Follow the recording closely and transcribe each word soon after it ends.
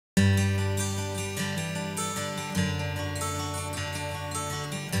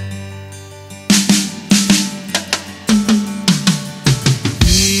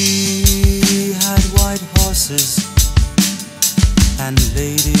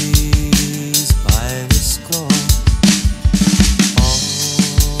ladies by the score, all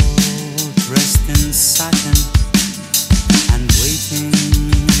dressed in satin and waiting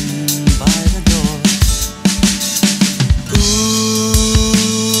by the door. Ooh,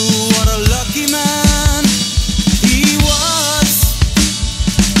 what a lucky man he was.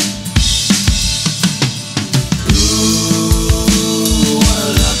 Ooh, what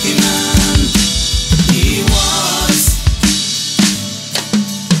a lucky man he was.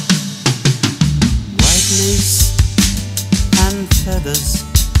 White lace and feathers,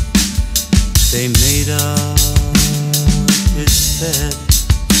 they made up his bed.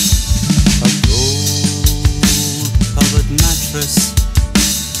 A gold-covered mattress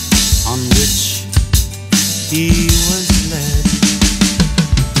on which he was led.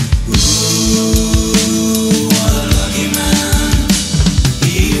 Ooh, what a lucky man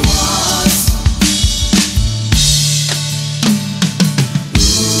he was.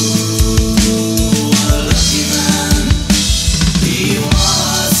 Ooh, what a lucky man he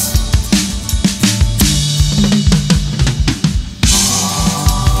was.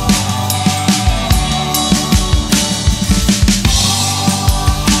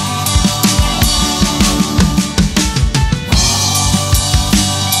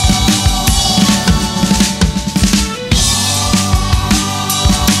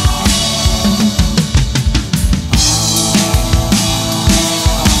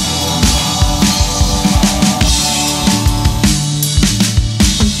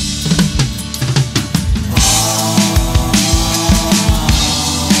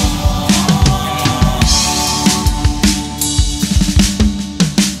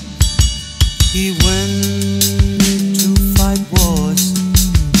 He went